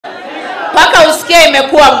Paka usikie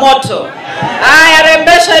imekuwa moto. Haya,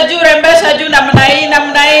 rembesha juu namna hii,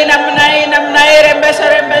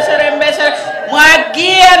 rembesha.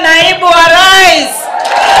 Mwagia naibu wa rais.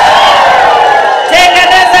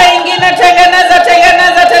 Tengeneza ingine, tengeneza,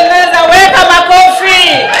 weka makofi.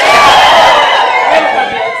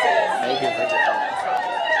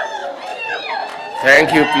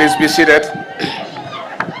 Thank you. Please be seated.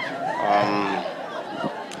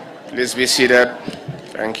 Please be seated.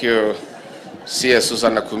 Thank you, CS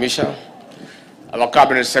Susanna Kumisha. Our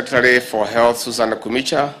Cabinet Secretary for Health, Susanna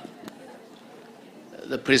Kumisha.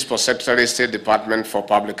 The Principal Secretary, State Department for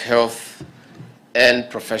Public Health and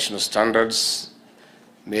Professional Standards,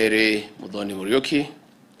 Mary Mudhoni Muriuki.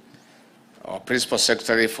 Our Principal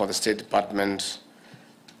Secretary for the State Department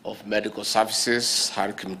of Medical Services,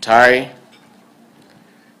 Harkim Tai.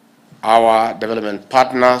 Our development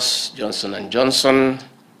partners, Johnson & Johnson,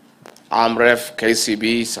 AMREF,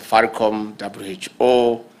 KCB, Safaricom,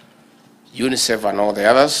 WHO, UNICEF, and all the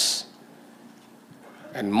others.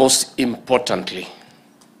 And most importantly,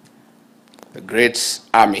 the great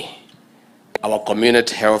army, our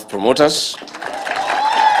community health promoters,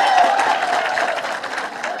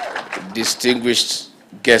 distinguished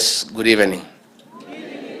guests, good evening. Good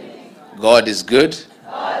evening. God is good.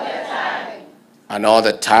 All the time. And all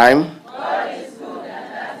the time. God is good,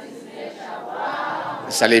 and that is nature. Wow.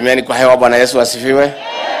 Salimieni kwa hewa. Bwana Yesu asifiwe.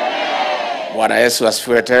 Amen. Bwana Yesu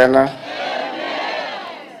asifiwe tena. Amen.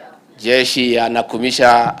 Jeshi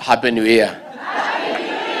anakumisha happy new year. Happy new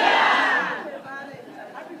year.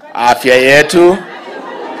 Afya yetu.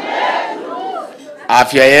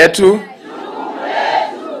 Afya yetu.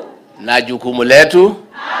 Na jukumu letu.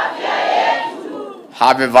 Afya yetu.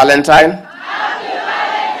 Happy Valentine. Happy Valentine.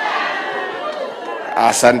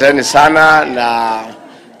 Asanteni sana, na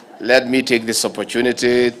let me take this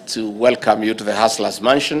opportunity to welcome you to the Hustlers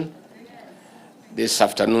Mansion this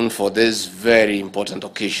afternoon for this very important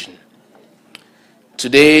occasion.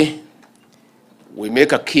 Today, we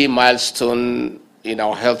make a key milestone in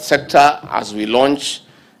our health sector as we launch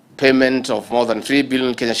payment of more than 3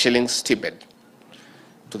 billion Kenya shillings stipend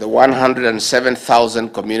to the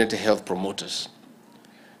 107,000 community health promoters.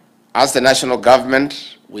 As the national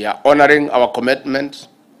government, we are honoring our commitment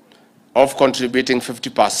of contributing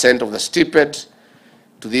 50% of the stipend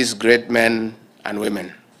to these great men and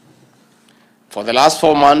women. For the last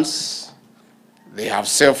 4 months, they have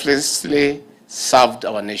selflessly served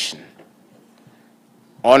our nation.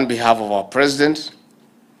 On behalf of our President,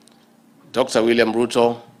 Dr. William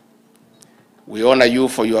Ruto, we honor you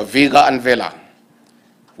for your vigor and valor,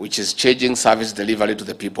 which is changing service delivery to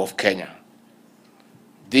the people of Kenya.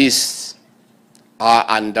 These are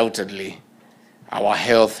undoubtedly our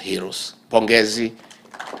health heroes. Pongezi,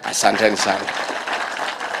 asanteni sana.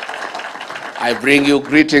 I bring you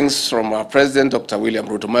greetings from our President, Dr. William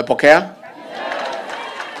Ruto. Mmepokea?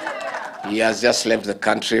 He has just left the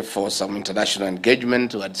country for some international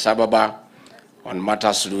engagement to Addis Ababa on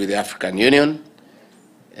matters to do with the African Union,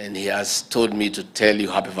 and he has told me to tell you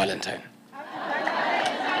Happy Valentine.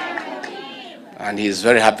 And he is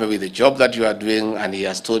very happy with the job that you are doing, and he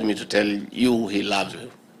has told me to tell you he loves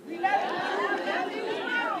you.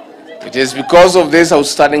 It is because of this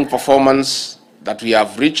outstanding performance that we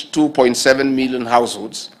have reached 2.7 million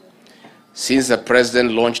households since the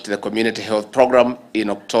President launched the community health program in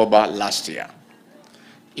October last year.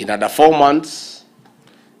 In under 4 months,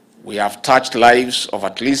 we have touched lives of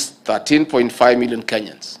at least 13.5 million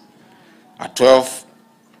Kenyans, a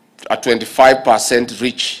 25%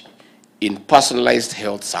 reach in personalized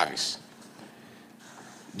health service.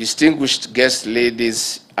 Distinguished guests,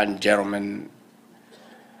 ladies and gentlemen,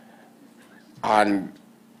 and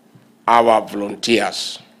our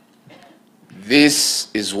volunteers, this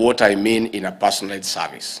is what I mean in a personalized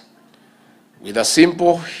service. With a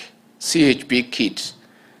simple CHP kit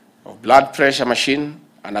of blood pressure machine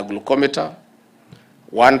and a glucometer,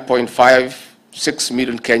 1.56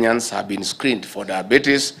 million Kenyans have been screened for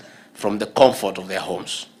diabetes from the comfort of their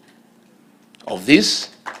homes. Of this,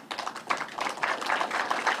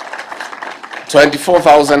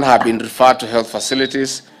 24,000 have been referred to health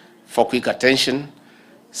facilities for quick attention,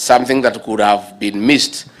 something that could have been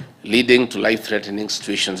missed, leading to life-threatening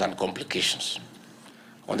situations and complications.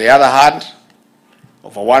 On the other hand,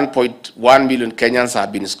 over 1.1 million Kenyans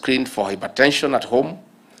have been screened for hypertension at home,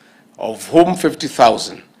 of whom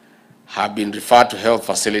 50,000 have been referred to health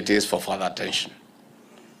facilities for further attention.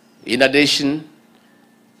 In addition,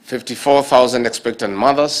 54,000 expectant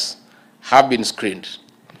mothers have been screened.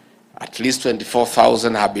 At least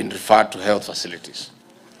 24,000 have been referred to health facilities.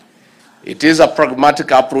 It is a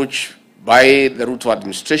pragmatic approach by the Ruto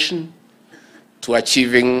administration to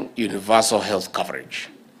achieving universal health coverage.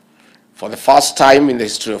 For the first time in the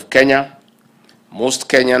history of Kenya, most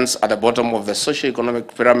Kenyans at the bottom of the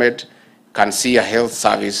socio-economic pyramid can see a health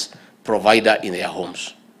service provider in their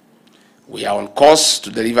homes. We are on course to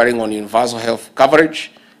delivering on universal health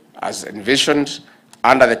coverage as envisioned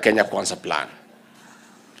under the Kenya Kwanza plan.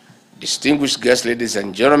 Distinguished guests, ladies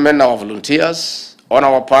and gentlemen, our volunteers, on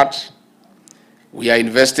our part, we are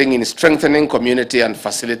investing in strengthening community and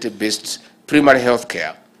facility-based primary health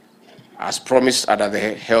care as promised under the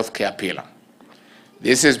healthcare pillar.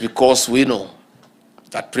 This is because we know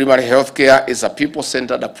that primary health care is a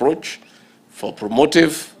people-centered approach for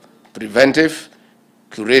promotive, preventive,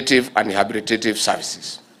 curative, and rehabilitative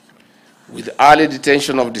services. With early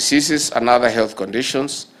detection of diseases and other health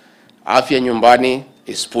conditions, Afya Nyumbani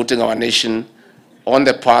is putting our nation on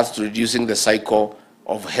the path to reducing the cycle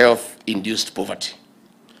of health-induced poverty.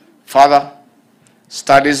 Further,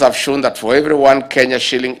 studies have shown that for every 1 Kenya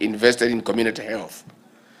shilling invested in community health,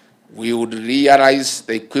 we would realize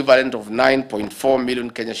the equivalent of 9.4 million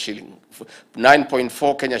Kenya shilling,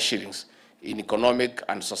 9.4 Kenya shillings in economic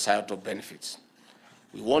and societal benefits.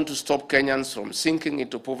 We want to stop Kenyans from sinking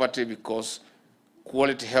into poverty because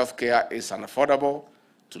quality health care is unaffordable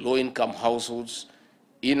to low-income households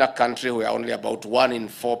in a country where only about 1 in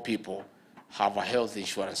 4 people have a health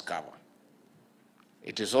insurance cover.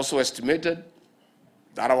 It is also estimated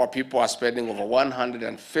that our people are spending over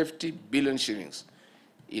 150 billion shillings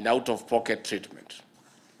in out-of-pocket treatment.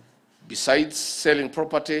 Besides selling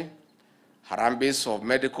property, harambes of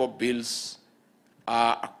medical bills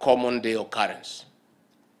are a common-day occurrence.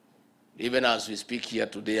 Even as we speak here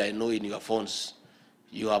today, I know in your phones,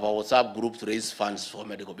 you have a WhatsApp group to raise funds for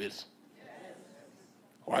medical bills.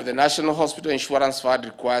 While the National Hospital Insurance Fund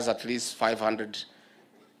requires at least 500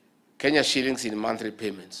 Kenya shillings in monthly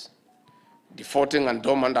payments, defaulting and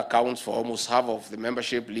dormant accounts for almost half of the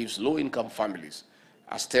membership leaves low-income families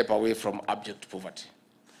a step away from abject poverty.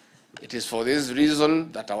 It is for this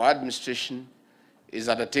reason that our administration is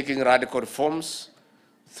undertaking radical reforms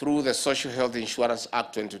through the Social Health Insurance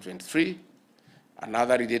Act 2023 and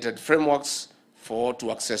other related frameworks for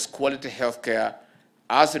to access quality health care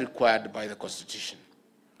as required by the Constitution.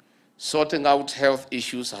 Sorting out health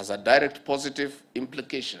issues has a direct positive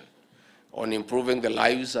implication on improving the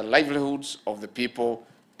lives and livelihoods of the people,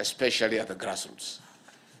 especially at the grassroots.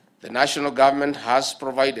 The national government has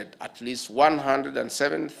provided at least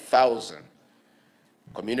 107,000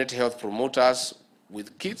 community health promoters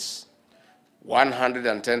with kits,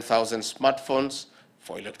 110,000 smartphones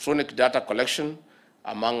for electronic data collection,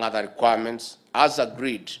 among other requirements, as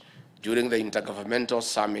agreed during the Intergovernmental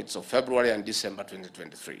Summits of February and December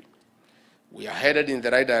 2023. We are headed in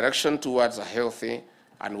the right direction towards a healthy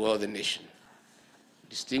and wealthy nation.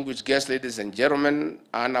 Distinguished guests, ladies and gentlemen,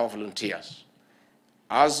 and our volunteers,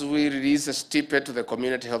 as we release a stipend to the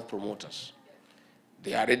community health promoters,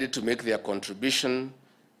 they are ready to make their contribution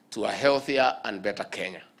to a healthier and better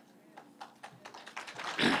Kenya.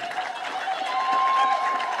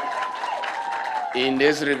 In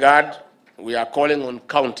this regard, we are calling on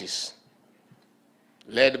counties,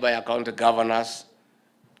 led by our county governors,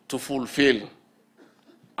 to fulfill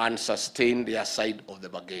and sustain their side of the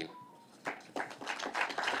bargain.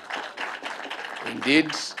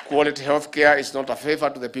 Indeed, quality health care is not a favor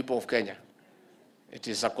to the people of Kenya. It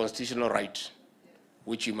is a constitutional right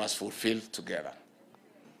which we must fulfill together.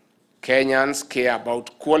 Kenyans care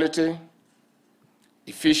about quality,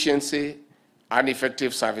 efficiency, and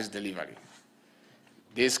effective service delivery.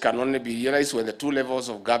 This can only be realized when the 2 levels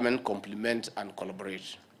of government complement and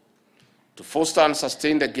collaborate. To foster and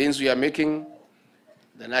sustain the gains we are making,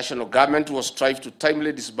 the national government will strive to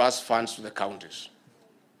timely disburse funds to the counties.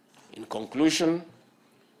 In conclusion,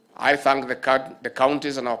 I thank the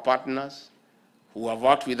counties and our partners who have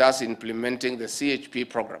worked with us in implementing the CHP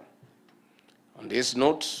program. On this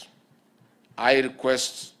note, I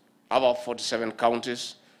request our 47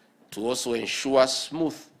 counties to also ensure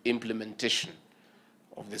smooth implementation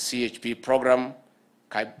of the CHP program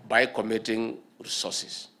by committing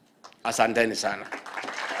resources. Asanteni sana.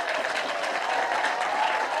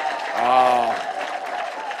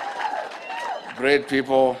 Great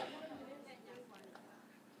people,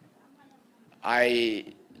 I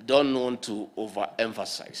don't want to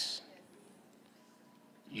overemphasize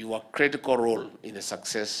your critical role in the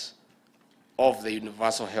success of the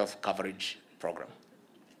Universal Health Coverage Program.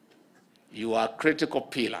 You are a critical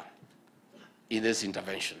pillar in this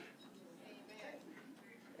intervention.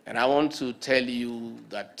 And I want to tell you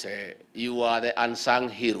that you are the unsung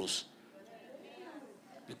heroes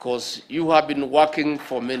because you have been working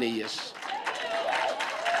for many years.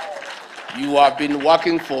 You have been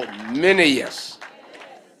working for many years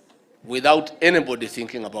without anybody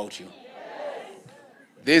thinking about you.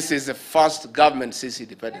 This is the first government since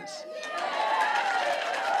independence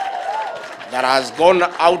that has gone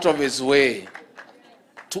out of its way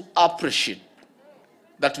to appreciate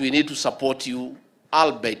that we need to support you,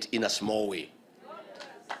 albeit in a small way.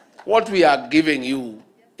 What we are giving you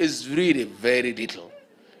is really very little,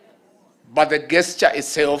 but the gesture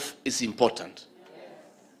itself is important.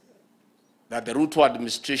 That the Ruto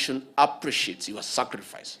administration appreciates your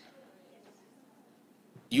sacrifice,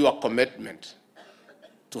 your commitment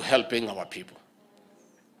to helping our people.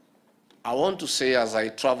 I want to say, as I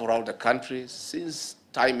travel around the country, since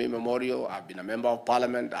time immemorial, I've been a member of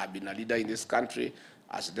parliament, I've been a leader in this country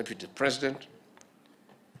as a deputy president.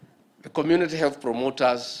 The community health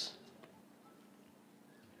promoters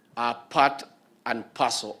are part and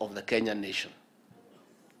parcel of the Kenyan nation.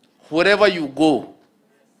 Wherever you go,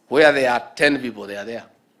 where there are 10 people, they are there.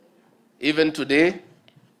 Even today,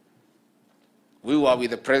 we were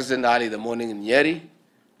with the president early in the morning in Nyeri.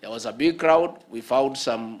 There was a big crowd. We found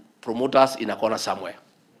some promoters in a corner somewhere.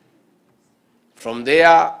 From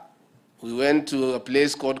there, we went to a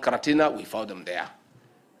place called Karatina. We found them there.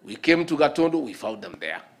 We came to Gatundu. We found them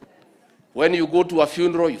there. When you go to a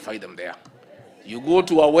funeral, you find them there. You go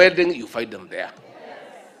to a wedding, you find them there.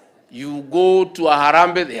 You go to a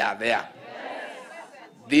harambe, they are there.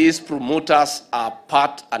 These promoters are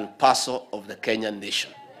part and parcel of the Kenyan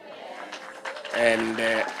nation. And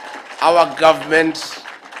our government,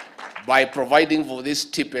 by providing for this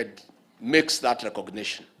stipend, makes that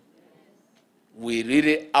recognition. We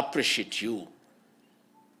really appreciate you.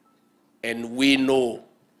 And we know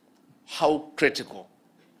how critical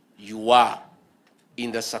you are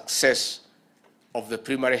in the success of the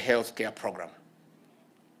primary health care program.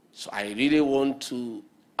 So I really want to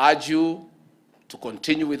urge you to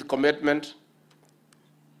continue with commitment,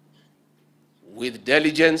 with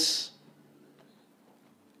diligence,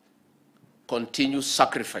 continue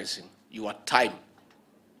sacrificing your time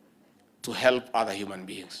to help other human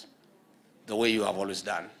beings the way you have always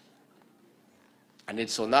done. And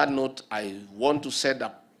it's on that note, I want to send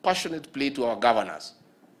a passionate plea to our governors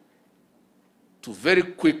to very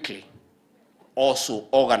quickly also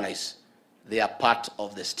organize their part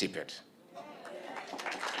of the stipend,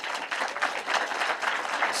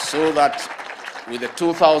 so that with the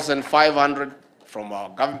 2,500 from our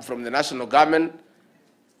government, from the national government,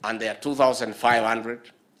 and their 2,500,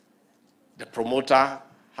 the promoter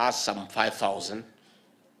has some 5,000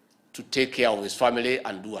 to take care of his family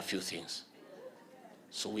and do a few things.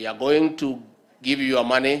 So we are going to give you your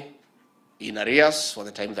money in arrears for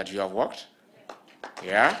the time that you have worked.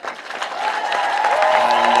 Yeah.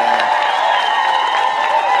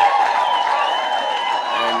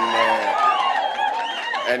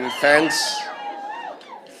 And thanks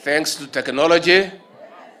to technology,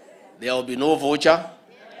 there will be no voucher.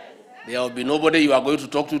 There will be nobody you are going to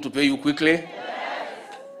talk to pay you quickly.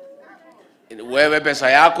 Wewe pesa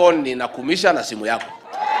yako ninakumisha na simu yako.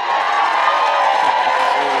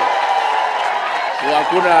 So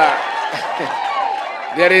hakuna,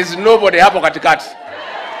 there is nobody hapo katikati.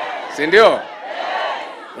 Si ndio?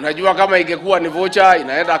 Unajua kama ingekuwa ni voucher,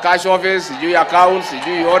 inaenda cash office, sijui account,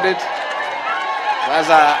 sijui audit.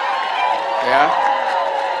 Sasa, yeah.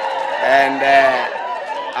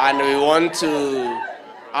 And we want to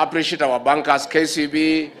appreciate our bankers,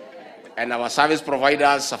 KCB, and our service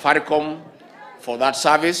providers, Safaricom, for that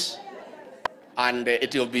service. And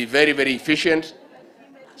it will be very, very efficient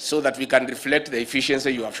so that we can reflect the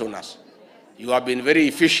efficiency you have shown us. You have been very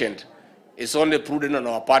efficient. It's only prudent on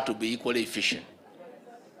our part to be equally efficient.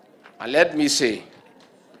 And let me say,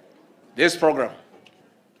 this program,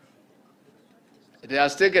 it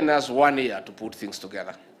has taken us 1 year to put things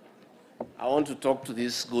together. I want to talk to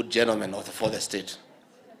this good gentleman for the state.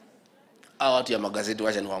 Out ya magazeti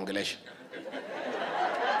wacha niwaongeleshe.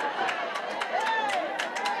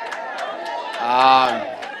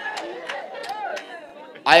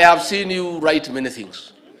 I have seen you write many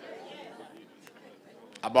things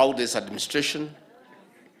about this administration.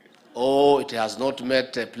 Oh, it has not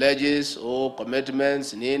met pledges,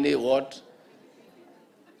 commitments, nini, what?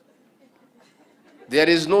 There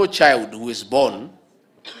is no child who is born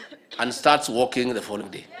and starts walking the following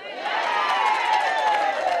day.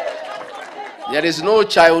 There is no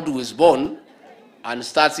child who is born and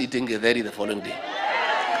starts eating githeri the following day.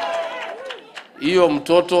 Iyo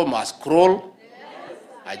mtoto must crawl,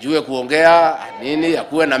 ajue kuongea, nini,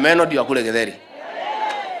 akuwe na meno ndio akule githeri.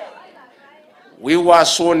 We were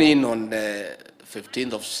sworn in on the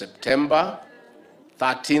 15th of September,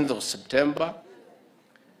 13th of September,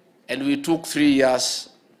 and we took 3 years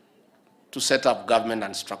to set up government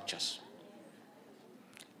and structures.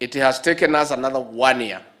 it has taken us another 1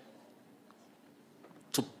 year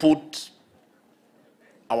to put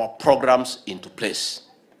our programs into place.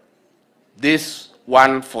 This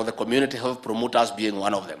one for the community health promoters being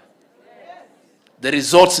one of them. The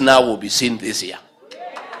results now will be seen this year.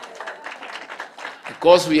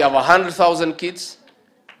 Because we have 100,000 kids,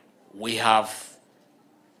 we have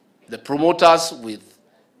the promoters with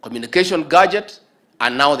communication gadget,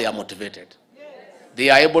 and now they are motivated. They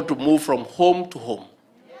are able to move from home to home.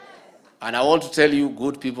 And I want to tell you,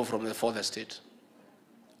 good people from the fourth estate,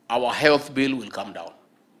 our health bill will come down.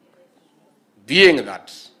 Being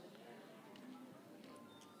that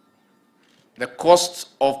the cost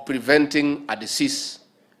of preventing a disease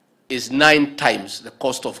is 9 times the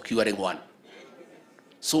cost of curing one.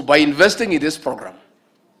 So by investing in this program,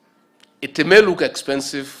 it may look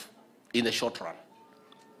expensive in the short run,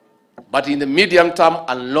 but in the medium term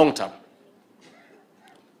and long term,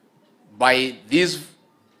 by these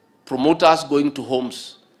promoters going to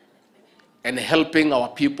homes and helping our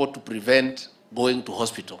people to prevent going to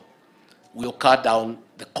hospital, we'll cut down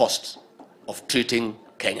the cost of treating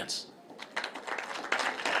Kenyans.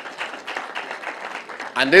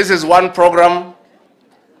 And this is one program,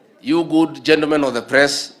 you good gentlemen of the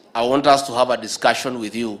press, I want us to have a discussion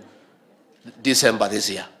with you December this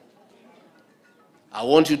year. I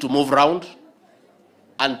want you to move around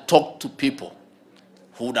and talk to people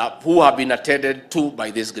who have been attended to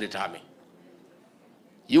by this great army.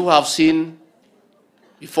 You have seen,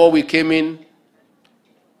 before we came in,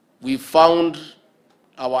 we found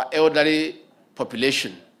our elderly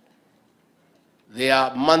population,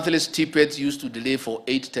 their monthly stipends used to delay for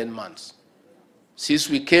 8-10 months. Since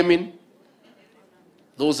we came in,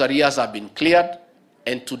 those arrears have been cleared,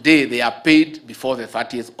 and today they are paid before the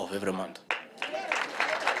 30th of every month.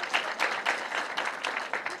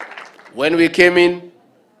 When we came in,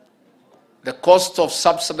 the cost of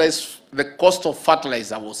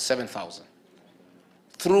fertilizer was 7,000.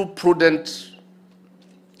 Through prudent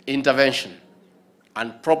intervention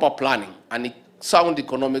and proper planning and sound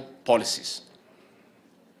economic policies,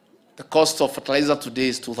 the cost of fertilizer today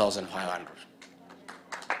is 2,500.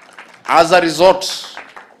 As a result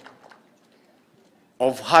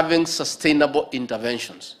of having sustainable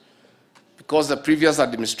interventions, because the previous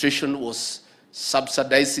administration was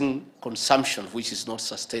subsidizing consumption, which is not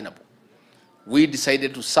sustainable, we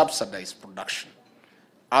decided to subsidize production.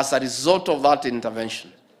 As a result of that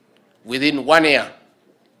intervention, within 1 year,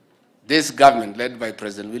 this government, led by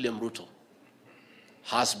President William Ruto,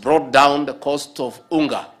 has brought down the cost of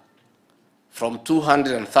unga from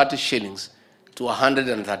 230 shillings to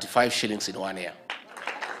 135 shillings in 1 year.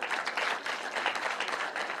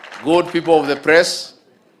 Good people of the press,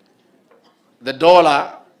 the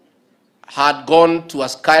dollar had gone to a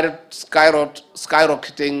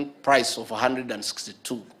skyrocketing price of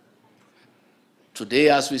 162. Today,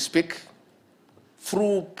 as we speak,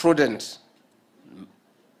 through prudent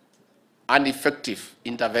and effective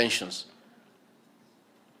interventions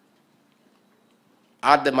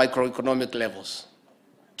at the microeconomic levels,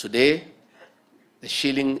 today the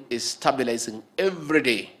shilling is stabilizing every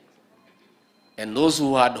day, and those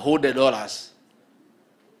who had hoarded dollars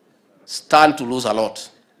stand to lose a lot.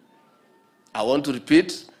 I want to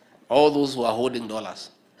repeat, all those who are holding dollars,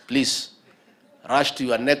 please rush to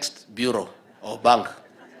your next bureau or bank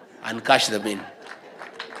and cash them in.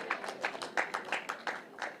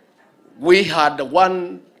 We had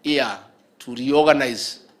 1 year to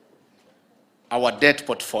reorganize our debt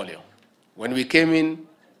portfolio. When we came in,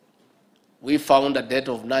 we found a debt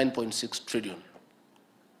of 9.6 trillion.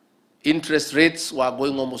 Interest rates were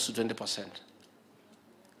going almost to 20%.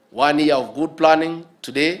 1 year of good planning.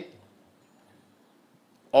 Today,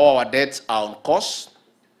 all our debts are on course.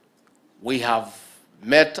 We have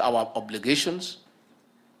met our obligations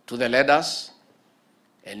to the lenders,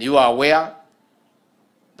 and you are aware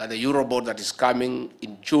that the Eurobond that is coming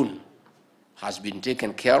in June has been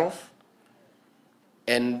taken care of,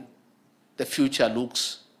 and the future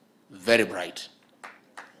looks very bright.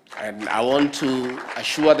 And I want to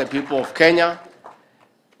assure the people of Kenya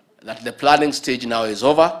that the planning stage now is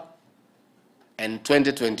over, and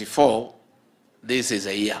 2024, this is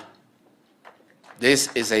a year. This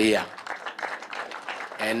is a year.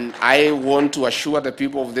 And I want to assure the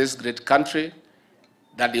people of this great country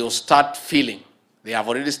that they will start feeling, they have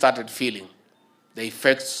already started feeling, the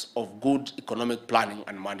effects of good economic planning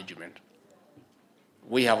and management.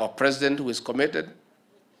 We have a president who is committed,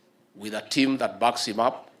 with a team that backs him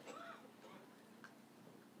up,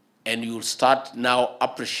 and you'll start now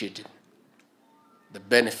appreciating the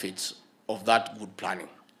benefits of that good planning.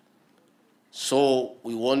 So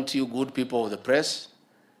we want you, good people of the press,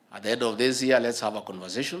 At the end of this year, let's have a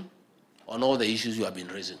conversation on all the issues you have been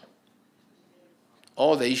raising.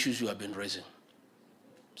 All the issues you have been raising.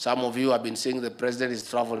 Some of you have been saying the president is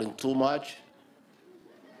traveling too much.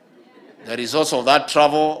 The results of that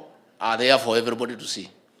travel are there for everybody to see.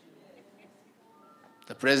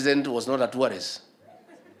 The president was not a tourist.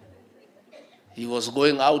 He was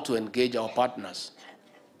going out to engage our partners,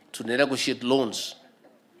 to negotiate loans,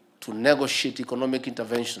 to negotiate economic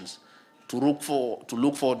interventions, to look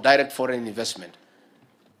for direct foreign investment.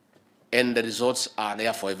 And the results are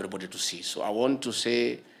there for everybody to see. So I want to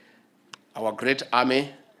say, our great army,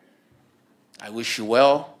 I wish you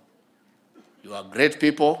well. You are great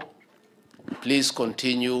people. Please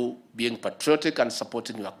continue being patriotic and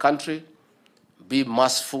supporting your country. Be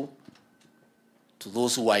merciful to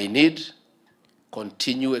those who are in need.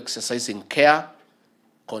 Continue exercising care.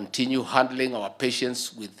 Continue handling our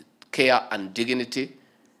patients with care and dignity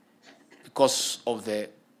because of the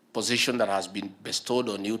position that has been bestowed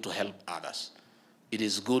on you to help others. It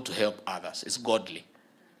is good to help others. It's godly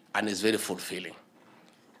and it's very fulfilling.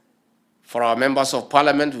 For our members of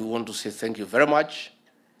parliament, we want to say thank you very much,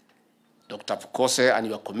 Dr. Pukose and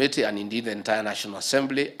your committee, and indeed the entire National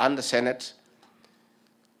Assembly and the Senate,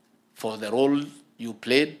 for the role you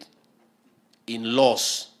played in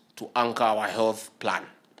laws to anchor our health plan.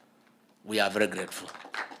 We are very grateful.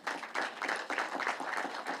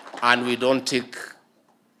 And we don't take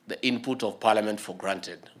the input of Parliament for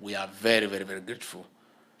granted. We are very, very, very grateful.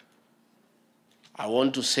 I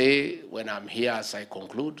want to say, when I'm here as I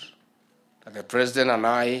conclude, that the President and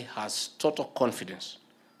I has total confidence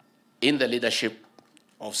in the leadership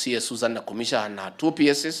of CS Susan Nakumisha and her 2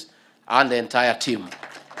 PSs and the entire team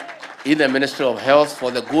in the Ministry of Health for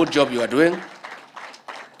the good job you are doing.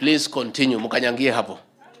 Please continue. Mukanyangie hapo.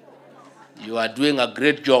 You are doing a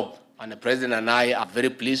great job, and the President and I are very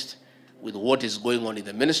pleased with what is going on in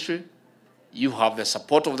the ministry. You have the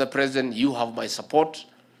support of the President. You have my support.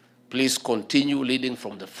 Please continue leading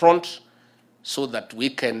from the front so that we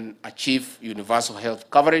can achieve universal health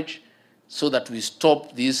coverage, so that we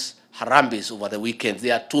stop these harambes over the weekends.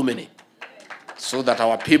 There are too many, so that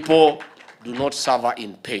our people do not suffer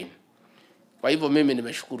in pain. Kwa hivyo mimi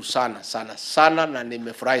nimeshukuru sana sana sana na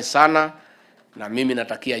nimefurahi sana, na mimi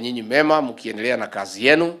natakia nyinyi mema mkiendelea na kazi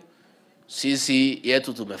yenu. Sisi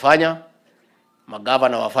yetu tumefanya,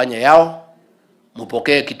 magavana wafanye yao,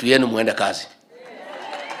 mpokee kitu yenu muende kazi.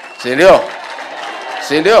 Si ndio?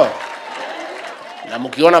 Si ndio? Na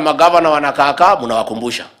mkiona magavana wanakaa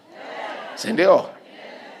mnawakumbusha. Si ndio?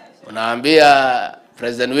 Unaambia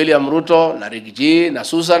President William Ruto na Rigiji na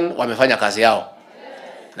Susan wamefanya kazi yao.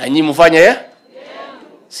 Na nyinyi mfanye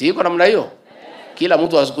si iko namna hiyo? Kila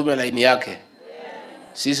mtu asukume laini yake.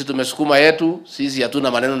 Sisi tumesukuma yetu, sisi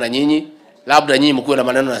hatuna maneno na nyinyi, labda nyinyi mkuwe na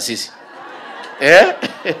maneno na sisi.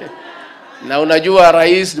 Na unajua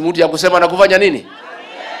rais ni mtu ya kusema na kufanya nini?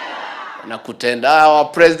 Na kutenda.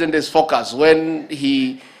 Our president is focused. When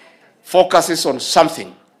he focuses on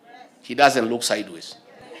something, he doesn't look sideways.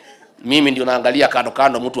 Mimi ndio naangalia kando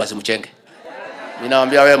kando, mtu asimchenge. Mimi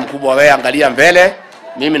naambia wewe mkubwa, wewe angalia mbele,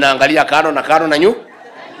 mimi naangalia kando na kando na nyuma.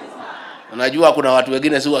 Unajua kuna watu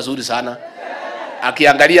wengine si wazuri sana.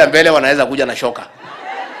 Akiangalia mbele wanaweza kuja na shoka.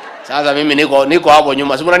 Sasa mimi niko hapo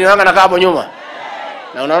nyuma. Si unaniona nakaa hapo nyuma?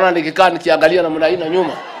 Na unaona nikikaa nikiangalia namna hii na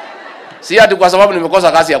nyuma. Si ati kwa sababu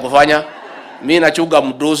nimekosa kazi ya kufanya. Mimi nachunga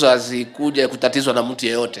mdoso asikuje kutatizwa na mtu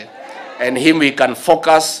yeyote. And him we can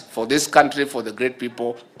focus for this country, for the great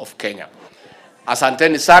people of Kenya.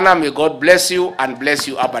 Asanteni sana. May God bless you and bless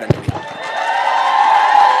you abundantly.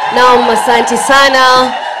 Naam, asante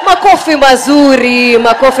sana. Makofi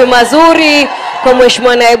mazuri kwa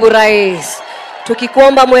Mheshimiwa Naibu Rais.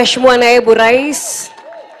 Tukikuomba Mheshimiwa Naibu Rais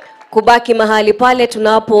kubaki mahali pale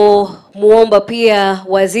tunapomuomba pia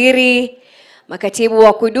waziri, makatibu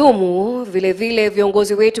wa kudumu, vile vile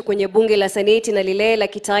viongozi wetu kwenye bunge la Seneti na lile la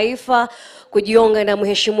kitaifa kujiunga na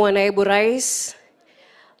Mheshimiwa Naibu Rais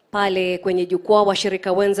pale kwenye jukwaa,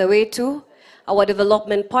 washirika wenza wetu, our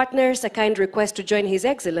development partners, a kind request to join His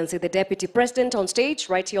Excellency the Deputy President on stage,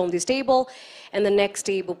 right here on this table, and the next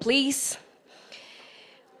table please.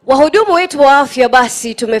 Wahudumu wetu wa afya,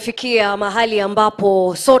 basi tumefikia mahali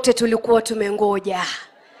ambapo sote tulikuwa tumengoja.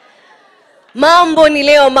 Mambo ni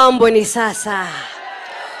leo, mambo ni sasa.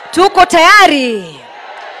 Tuko tayari?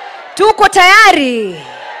 Tuko tayari?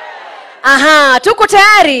 Aha, tuko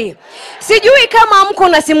tayari. Sijui kama mko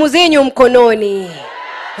na simu zenyu mkononi.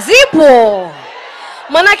 Zipo?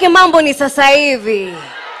 Manake mambo ni sasa hivi.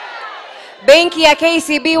 Benki ya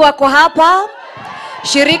KCB wako hapa.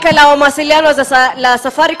 Shirika la mawasiliano la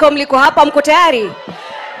Safaricom liko hapa, mko tayari?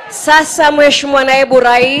 Sasa Mheshimiwa Naibu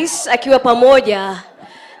Rais akiwa pamoja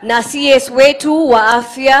na CS wetu wa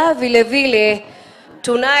afya. Vile vile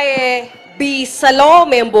tunaye Bi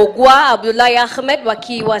Salome Mbogwa, Abdullahi Ahmed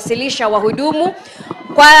wakiwasilisha wahudumu.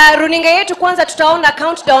 Kwa runinga yetu kwanza tutaona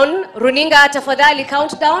countdown. Runinga tafadhali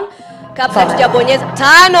countdown kabla tujabonyeza.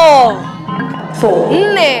 5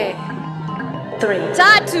 4 3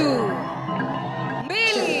 2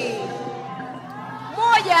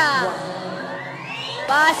 1.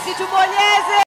 Basi tubonyeze.